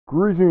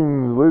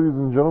Greetings, ladies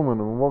and gentlemen,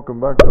 and welcome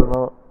back to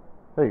another...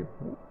 Hey,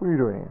 what are you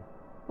doing here?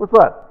 What's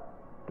that?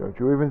 Don't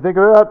you even think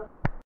of that?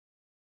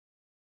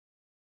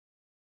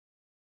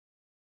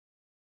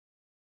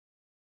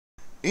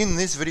 In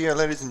this video,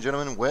 ladies and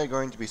gentlemen, we're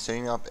going to be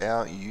setting up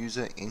our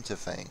user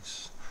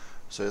interface.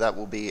 So that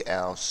will be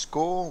our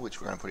score,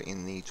 which we're going to put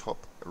in the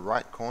top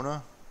right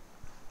corner,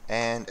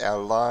 and our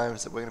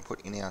lives that we're going to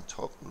put in our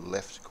top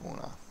left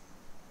corner.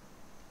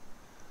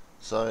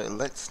 So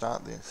let's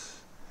start this.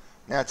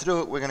 Now to do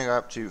it, we're going to go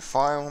up to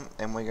File,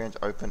 and we're going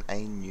to open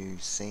a new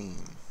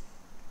scene.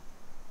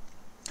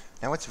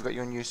 Now once you've got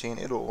your new scene,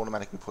 it'll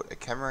automatically put a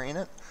camera in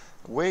it.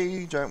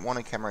 We don't want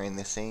a camera in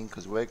this scene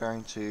because we're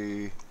going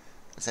to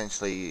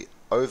essentially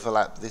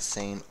overlap this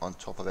scene on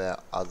top of our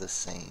other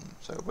scene.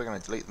 So we're going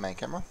to delete the main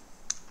camera.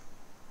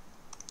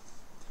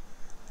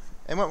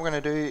 And what we're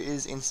going to do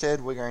is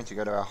instead we're going to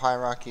go to our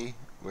hierarchy,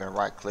 we're going to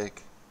right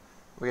click,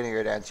 we're going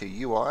to go down to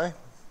UI,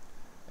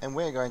 and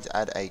we're going to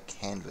add a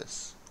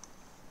canvas.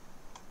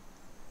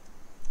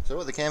 So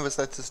what the canvas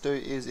lets us do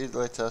is it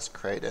lets us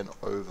create an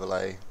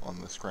overlay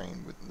on the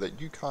screen that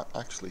you can't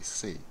actually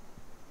see.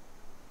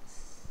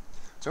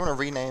 So I want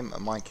to rename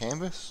my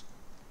canvas,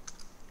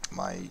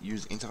 my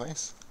user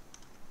interface,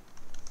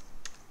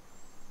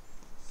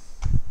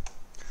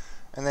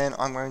 and then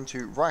I'm going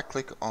to right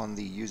click on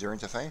the user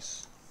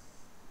interface.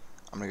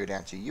 I'm going to go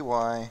down to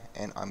UI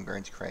and I'm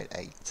going to create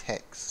a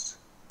text.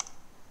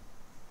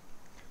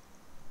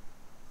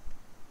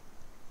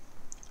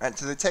 And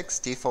so the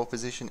text default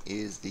position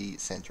is the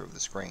center of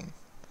the screen.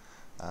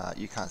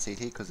 You can't see it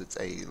here because it's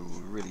a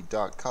really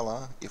dark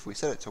color. If we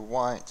set it to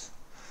white,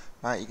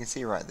 right, you can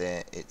see right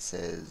there it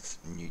says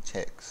new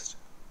text.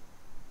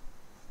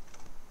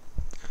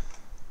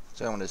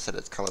 So I want to set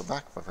its color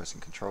back by pressing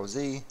Ctrl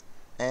Z,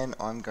 and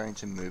I'm going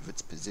to move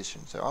its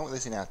position. So I want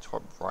this in our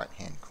top right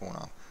hand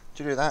corner.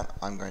 To do that,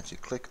 I'm going to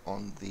click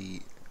on the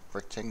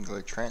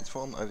rectangular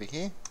transform over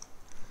here.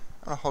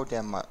 I'm going to hold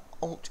down my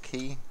Alt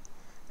key,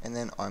 and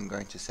then I'm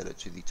going to set it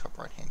to the top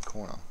right hand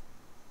corner.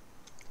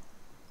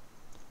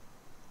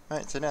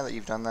 Alright, so now that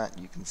you've done that,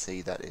 you can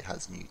see that it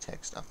has new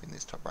text up in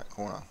this top right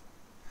corner.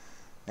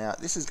 Now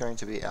this is going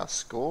to be our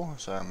score,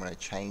 so I'm going to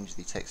change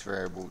the text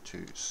variable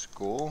to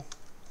score.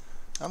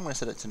 I'm going to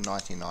set it to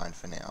 99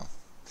 for now.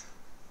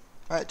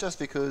 Alright, just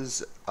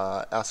because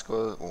our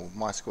score, or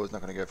my score, is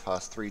not going to go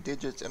past 3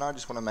 digits, and I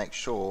just want to make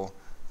sure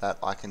that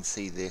I can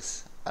see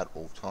this at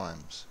all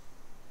times.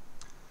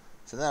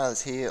 So now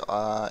it's here,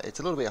 it's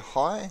a little bit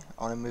high.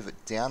 I want to move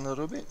it down a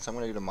little bit, so I'm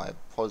going to go to my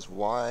pos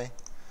Y,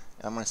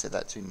 and I'm going to set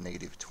that to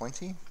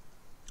 -20.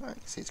 Alright,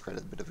 you can see it's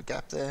created a bit of a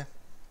gap there.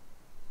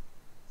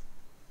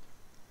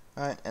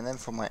 Alright, and then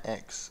for my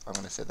X, I'm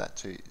going to set that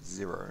to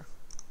 0.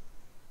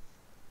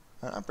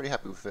 And I'm pretty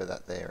happy with where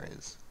that there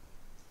is.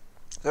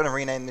 So I'm going to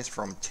rename this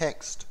from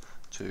text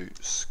to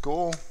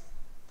score.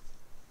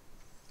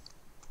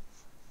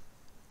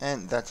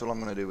 And that's all I'm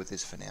going to do with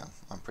this for now.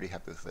 I'm pretty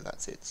happy with where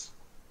that sits.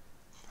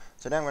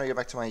 So now I'm going to go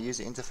back to my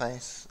user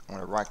interface. I'm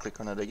going to right click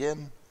on it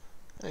again.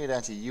 I'm going to go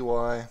down to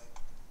UI.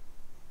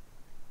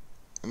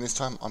 And this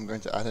time I'm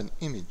going to add an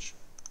image.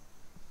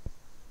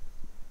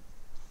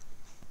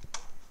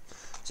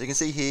 So you can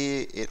see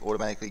here it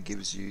automatically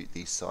gives you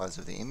the size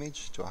of the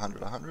image to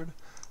 100:100.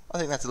 I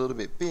think that's a little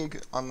bit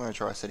big. I'm going to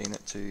try setting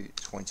it to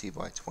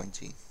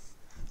 20:20.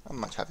 I'm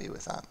much happier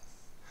with that.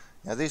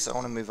 Now this I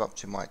want to move up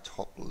to my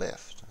top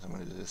left. So I'm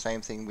going to do the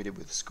same thing we did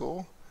with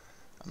score.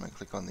 I'm going to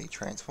click on the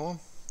transform.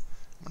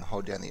 I'm going to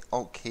hold down the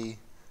Alt key,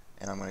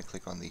 and I'm going to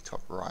click on the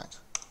top right.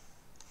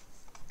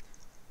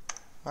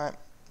 Alright,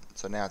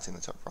 so now it's in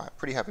the top right.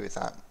 Pretty happy with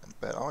that,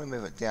 but I want to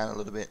move it down a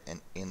little bit and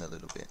in a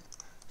little bit.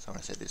 So I'm going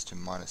to set this to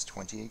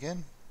 -20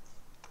 again.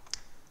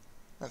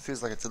 That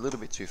feels like it's a little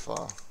bit too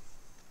far.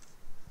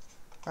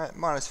 Alright,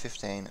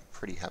 -15,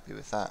 pretty happy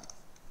with that.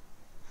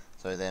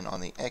 So then on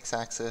the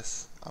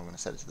x-axis, I'm going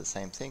to set it to the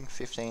same thing,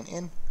 15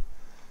 in.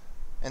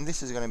 And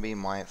this is going to be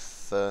my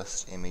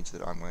first image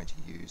that I'm going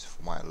to use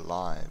for my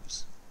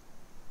lives.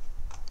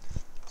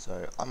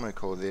 So I'm going to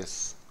call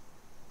this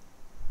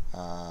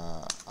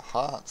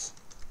heart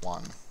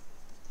 1.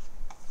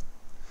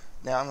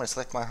 Now I'm going to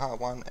select my heart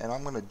 1 and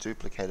I'm going to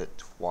duplicate it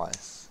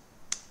twice.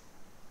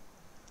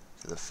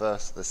 So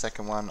the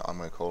second one I'm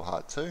going to call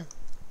heart 2.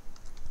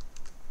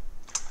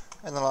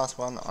 And the last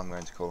one I'm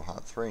going to call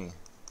heart 3.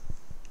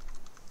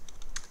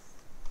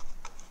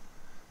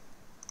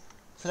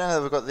 So now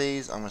that we've got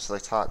these, I'm going to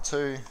select heart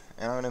 2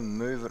 and I'm going to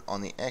move it on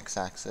the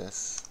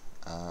x-axis.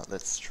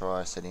 Let's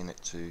try setting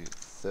it to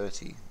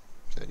 30.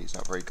 30 is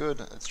not very good.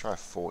 Let's try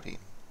 40.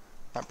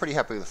 I'm pretty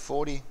happy with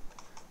 40.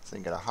 So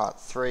then go to heart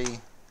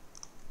 3.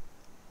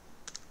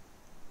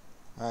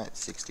 Alright,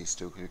 60 is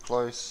still too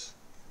close.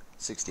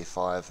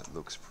 65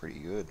 looks pretty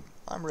good.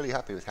 I'm really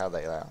happy with how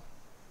they are.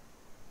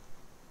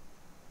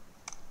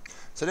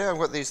 So now I've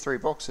got these 3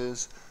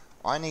 boxes.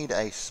 I need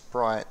a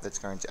sprite that's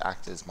going to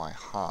act as my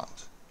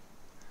heart.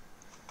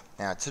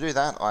 Now to do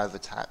that, I've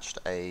attached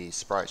a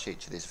sprite sheet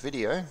to this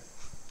video.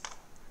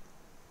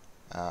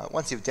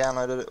 Once you've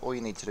downloaded it, all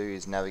you need to do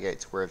is navigate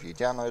to wherever you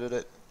downloaded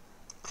it,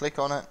 click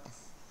on it,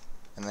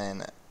 and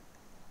then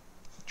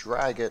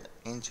drag it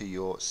into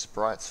your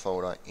sprites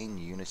folder in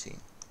Unity.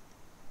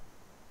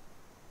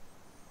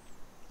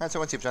 And so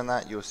once you've done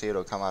that, you'll see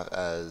it'll come up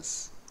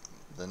as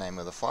the name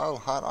of the file,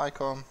 heart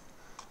icon.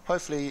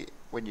 Hopefully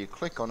when you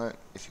click on it,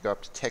 if you go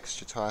up to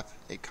texture type,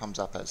 it comes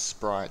up as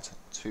Sprite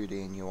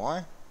 2D and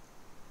UI.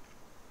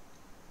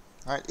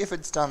 Alright, if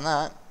it's done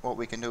that, what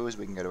we can do is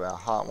we can go to our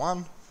heart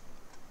one,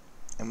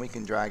 and we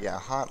can drag our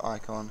heart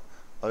icon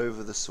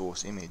over the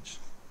source image.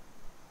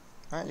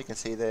 Alright, you can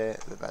see there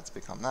that that's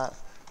become that,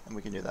 and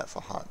we can do that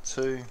for heart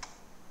 2,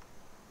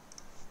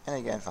 and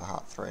again for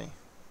heart 3.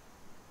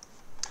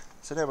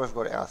 So now we've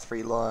got our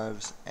 3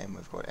 lives, and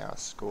we've got our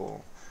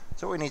score.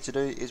 So what we need to do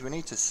is we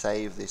need to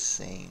save this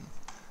scene.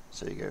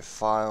 So you go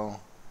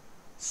File,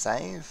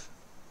 Save.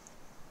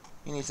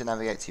 You need to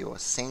navigate to your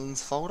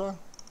Scenes folder.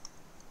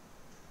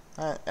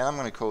 Alright, and I'm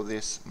going to call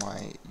this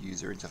my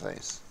user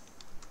interface.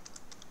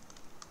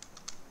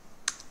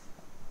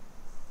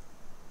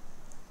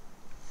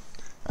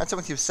 Alright, so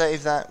once you've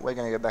saved that, we're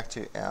going to go back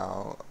to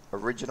our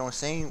original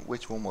scene,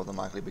 which will more than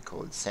likely be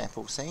called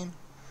sample scene.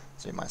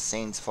 So in my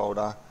scenes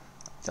folder,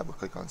 double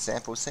click on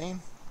sample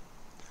scene.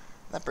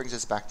 That brings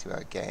us back to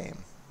our game.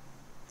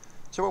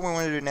 So what we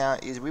want to do now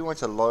is we want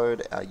to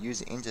load our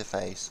user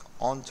interface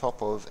on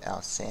top of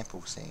our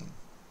sample scene.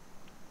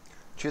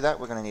 To that,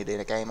 we're going to need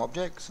a game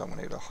object, so I'm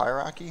going to go to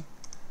hierarchy,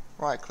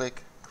 right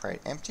click,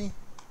 create empty,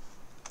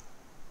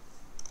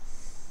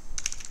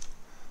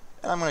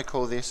 and I'm going to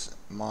call this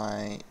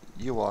my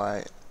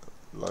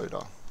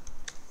UILoader.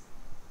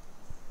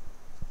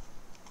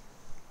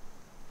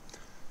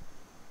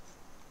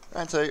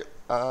 And so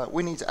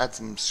we need to add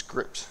some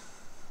script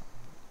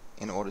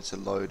in order to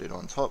load it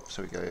on top.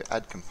 So we go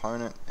add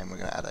component, and we're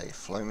going to add a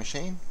flow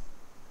machine.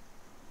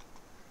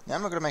 Now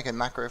I'm not going to make a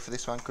macro for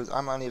this one because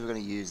I'm only ever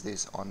going to use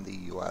this on the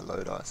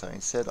UILoader. So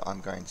instead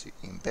I'm going to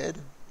embed.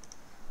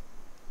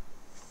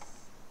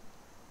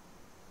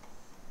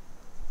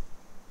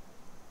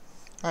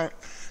 Alright,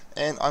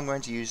 and I'm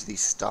going to use the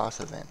start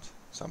event.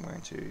 So I'm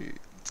going to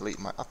delete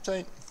my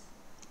update.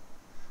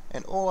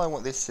 And all I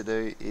want this to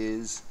do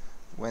is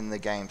when the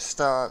game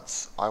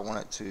starts, I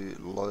want it to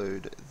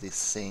load this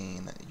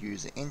scene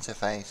user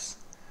interface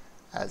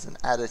as an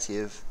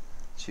additive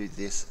to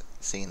this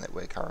scene that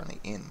we're currently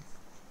in.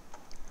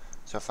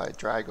 So if I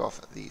drag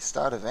off the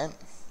start event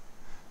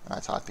and I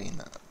type in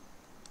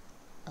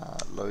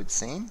load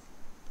scene,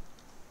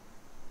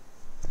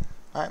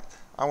 alright,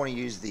 I want to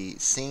use the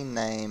scene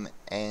name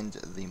and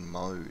the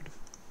mode.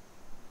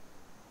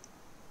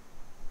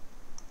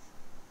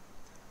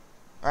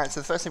 Alright, so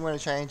the first thing we're going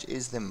to change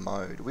is the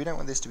mode. We don't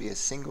want this to be a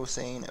single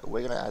scene,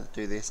 we're going to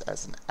do this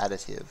as an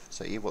additive.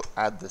 So it will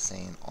add the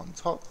scene on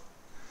top.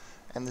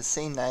 And the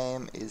scene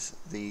name is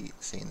the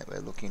scene that we're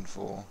looking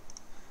for,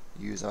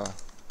 user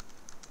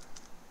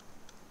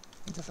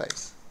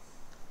interface.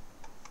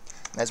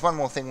 There's one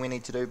more thing we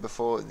need to do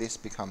before this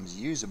becomes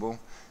usable,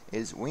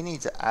 is we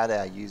need to add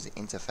our user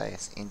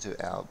interface into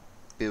our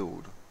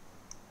build.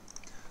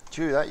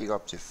 To do that, you go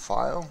up to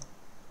File,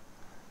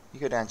 you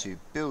go down to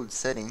Build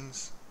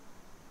Settings,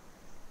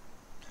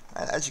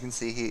 and as you can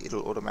see here,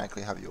 it'll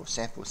automatically have your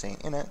sample scene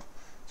in it.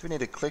 So we need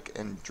to click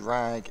and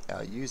drag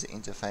our user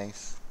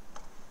interface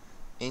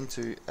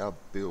into our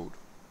build.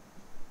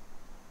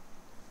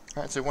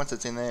 Alright, so once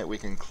it's in there, we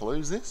can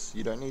close this.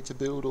 You don't need to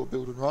build or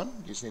build and run,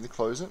 you just need to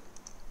close it.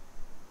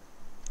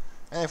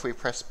 And if we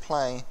press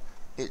play,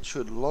 it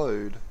should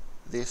load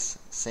this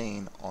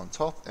scene on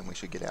top, and we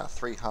should get our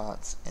 3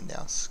 hearts and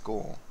our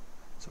score.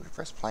 So we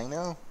press play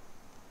now.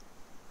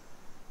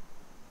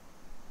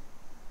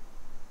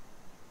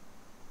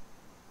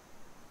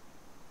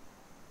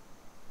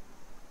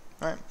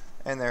 Alright,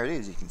 and there it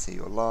is. You can see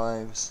your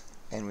lives,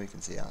 and we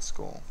can see our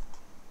score.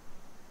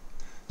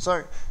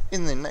 So,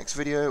 in the next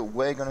video,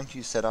 we're going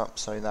to set up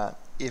so that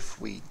if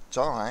we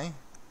die,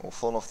 or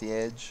fall off the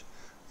edge,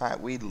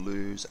 we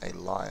lose a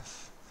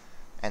life.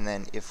 And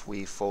then if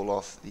we fall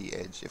off the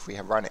edge, if we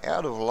have run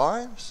out of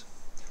lives,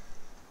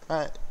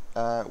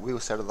 we'll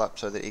set it up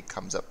so that it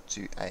comes up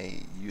to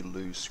a you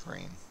lose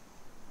screen.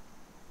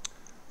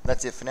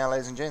 That's it for now,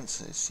 ladies and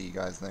gents. See you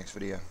guys in the next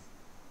video.